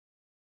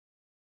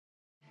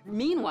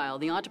Meanwhile,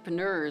 the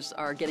entrepreneurs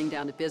are getting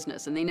down to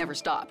business, and they never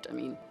stopped. I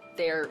mean,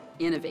 they're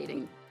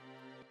innovating.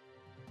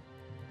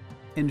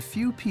 And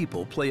few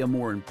people play a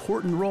more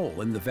important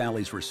role in the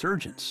Valley's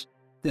resurgence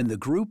than the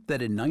group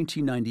that in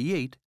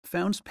 1998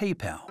 founds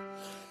PayPal,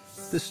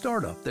 the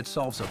startup that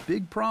solves a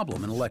big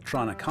problem in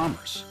electronic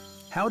commerce: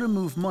 how to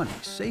move money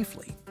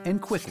safely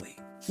and quickly,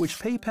 which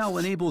PayPal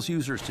enables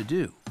users to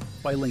do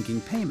by linking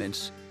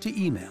payments to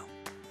email.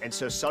 And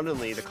so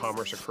suddenly the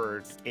commerce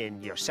occurred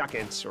in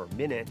seconds or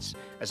minutes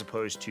as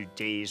opposed to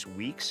days,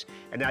 weeks.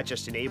 And that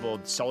just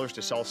enabled sellers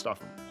to sell stuff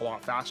a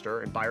lot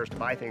faster and buyers to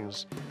buy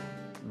things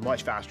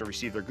much faster,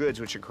 receive their goods,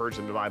 which encouraged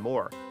them to buy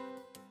more.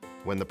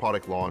 When the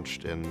product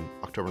launched in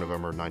October,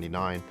 November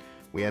 '99,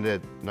 we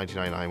ended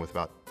 1999 with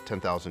about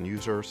 10,000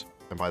 users.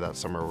 And by that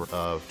summer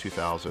of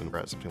 2000, we're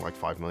at something like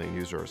 5 million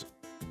users.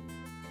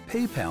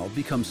 PayPal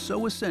becomes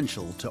so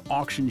essential to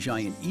auction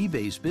giant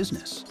eBay's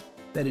business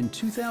that in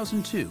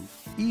 2002,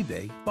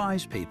 eBay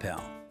buys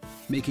PayPal,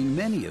 making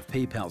many of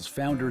PayPal's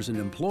founders and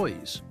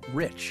employees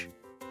rich.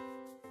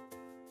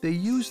 They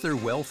use their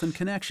wealth and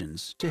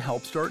connections to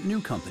help start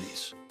new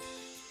companies.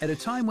 At a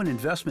time when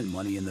investment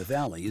money in the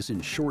Valley is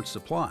in short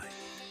supply,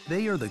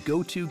 they are the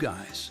go-to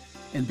guys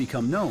and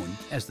become known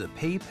as the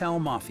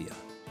PayPal Mafia.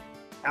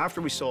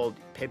 After we sold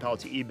PayPal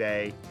to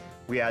eBay,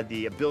 we had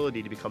the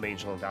ability to become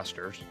angel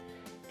investors,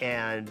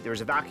 and there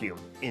was a vacuum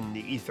in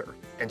the ether.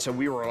 And so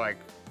we were like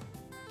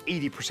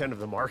 80% of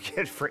the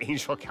market for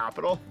angel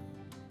capital.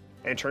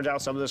 And it turns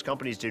out some of those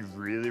companies did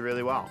really,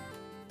 really well.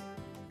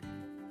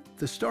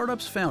 The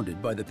startups founded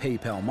by the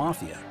PayPal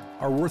Mafia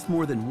are worth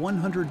more than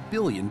 $100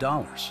 billion.